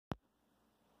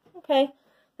Okay,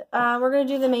 we're going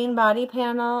to do the main body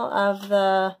panel of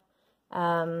the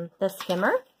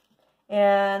skimmer.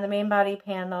 And the main body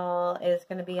panel is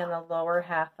going to be on the lower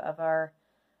half of our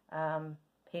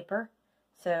paper.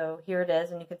 So here it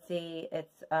is, and you can see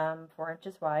it's 4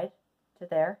 inches wide to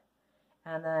there.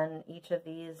 And then each of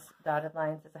these dotted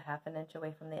lines is a 1/2 inch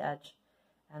away from the edge.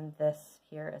 And this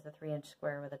here is a 3-inch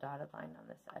square with a dotted line on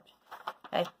this edge.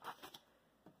 Okay.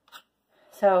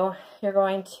 So you're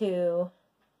going to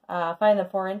find the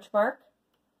 4-inch mark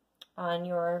on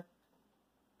your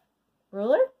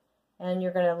ruler. And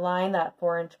you're going to line that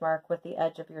 4-inch mark with the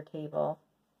edge of your table,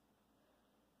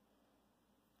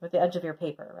 with the edge of your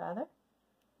paper, rather.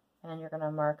 And you're going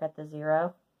to mark at the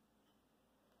 0.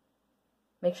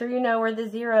 Make sure you know where the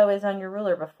 0 is on your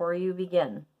ruler before you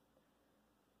begin.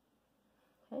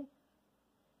 Okay.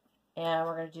 And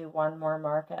we're going to do one more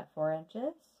mark at 4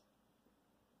 inches.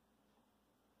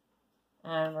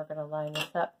 And we're going to line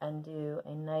this up and do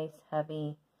a nice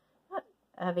heavy, not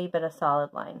heavy, but a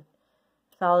solid line.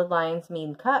 Solid lines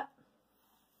mean cut.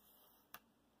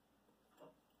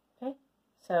 Okay,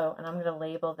 so, and I'm going to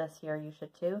label this here, you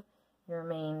should too, your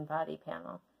main body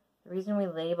panel. The reason we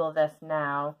label this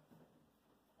now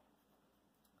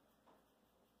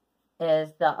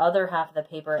is the other half of the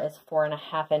paper is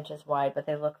 4.5 inches wide, but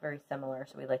they look very similar,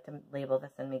 so we like to label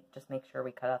this and just make sure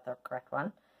we cut out the correct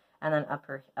one. And then up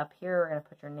here, we're going to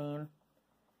put your name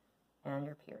and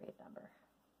your period number.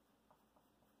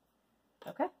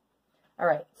 Okay. All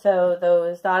right, so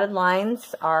those dotted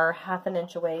lines are 1/2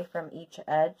 inch away from each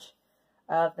edge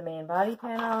of the main body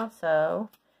panel. So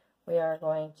we are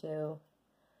going to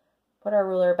put our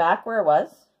ruler back where it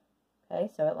was. Okay,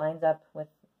 so it lines up with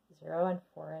 0 and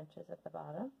 4 inches at the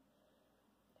bottom.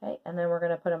 Okay, and then we're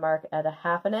going to put a mark at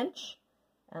 1/2 inch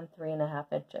and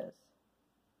 3.5 inches.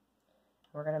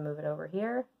 We're going to move it over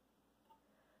here,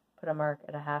 put a mark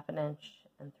at 1/2 inch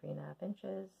and 3.5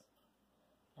 inches,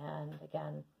 and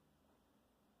again,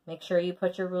 make sure you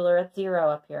put your ruler at 0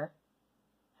 up here,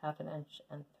 1/2 inch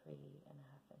and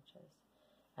 3.5 inches.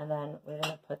 And then we're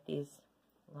going to put these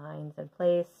lines in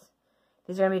place.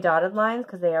 These are going to be dotted lines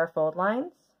because they are fold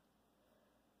lines.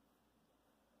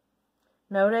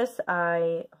 Notice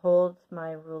I hold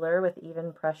my ruler with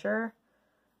even pressure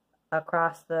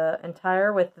across the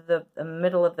entire width of the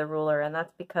middle of the ruler, and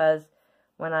that's because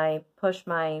when I push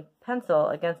my pencil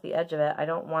against the edge of it, I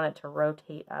don't want it to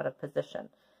rotate out of position.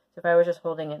 So if I was just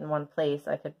holding it in one place,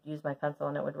 I could use my pencil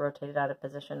and it would rotate it out of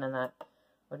position, and that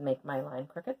would make my line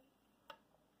crooked.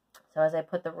 So as I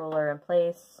put the ruler in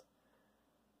place,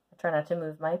 I try not to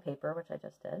move my paper, which I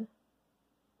just did.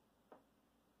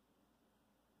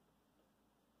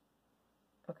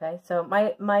 Okay, so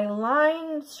my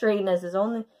line straightness is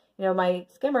only, you know, my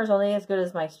skimmer is only as good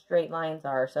as my straight lines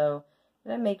are. So I'm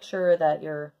going to make sure that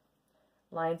your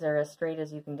lines are as straight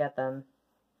as you can get them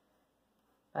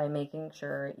by making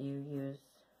sure you use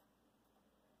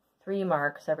 3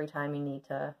 marks every time you need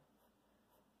to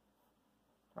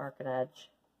mark an edge.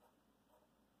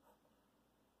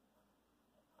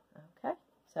 Okay,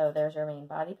 so there's your main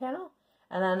body panel.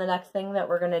 And then the next thing that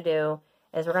we're going to do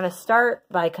is we're going to start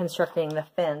by constructing the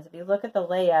fins. If you look at the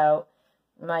layout,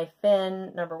 my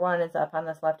fin, number 1, is up on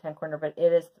this left-hand corner, but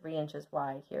it is 3 inches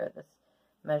wide here. This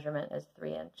measurement is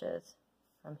 3 inches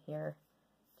from here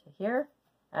to here.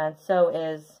 And so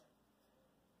is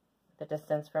the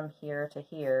distance from here to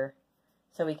here.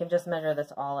 So we can just measure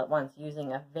this all at once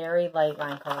using a very light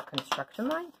line called a construction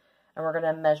line. And we're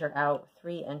going to measure out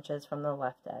 3 inches from the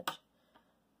left edge.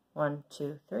 1,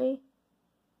 2, 3.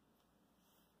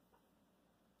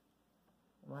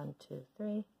 1, 2, 3.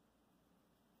 1,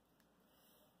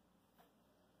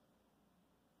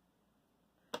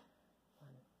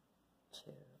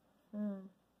 2, 3.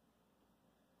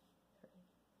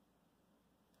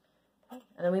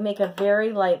 And then we make a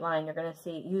very light line. You're going to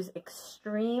see, use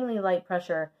extremely light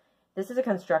pressure. This is a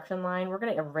construction line. We're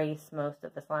going to erase most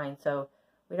of this line, so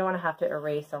we don't want to have to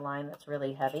erase a line that's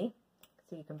really heavy.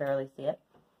 So you can barely see it.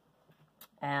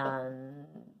 And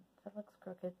that looks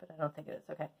crooked, but I don't think it is.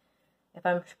 Okay. If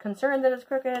I'm concerned that it's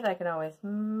crooked, I can always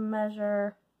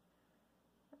measure.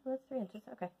 Oh, that's 3 inches.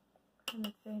 Okay. And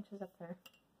that's 3 inches up there.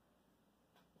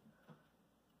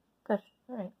 Good.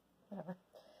 All right. Whatever.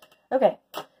 Okay.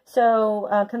 So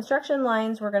construction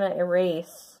lines we're going to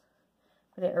erase.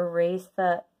 I'm going to erase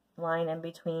that line in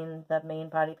between the main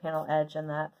body panel edge and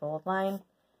that fold line.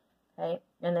 Okay.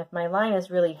 And if my line is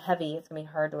really heavy, it's going to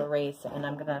be hard to erase, and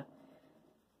I'm going to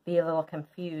be a little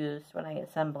confused when I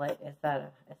assemble it. Is that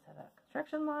a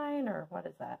construction line, or what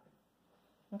is that?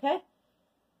 Okay.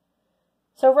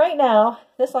 So right now,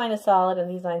 this line is solid and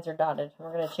these lines are dotted.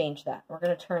 We're going to change that. We're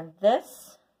going to turn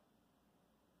this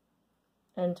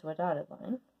into a dotted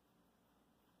line.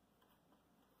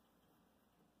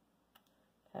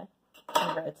 Okay,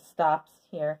 remember it stops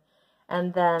here.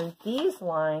 And then these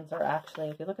lines are actually,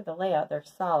 if you look at the layout, they're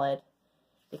solid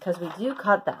because we do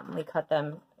cut them. We cut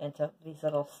them into these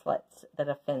little slits that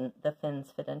the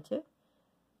fins fit into.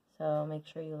 So make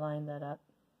sure you line that up.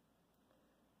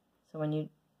 So when you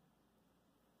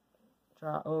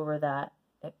draw over that,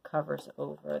 it covers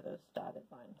over those dotted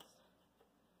lines.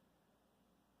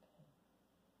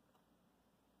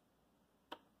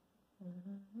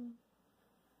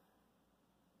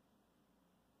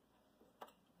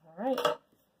 All right,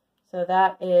 so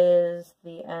that is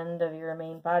the end of your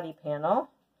main body panel.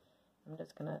 I'm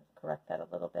just going to correct that a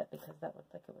little bit because that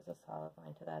looked like it was a solid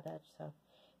line to that edge. So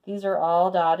these are all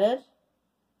dotted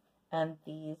and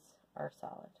these are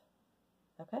solid.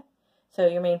 Okay, so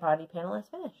your main body panel is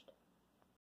finished.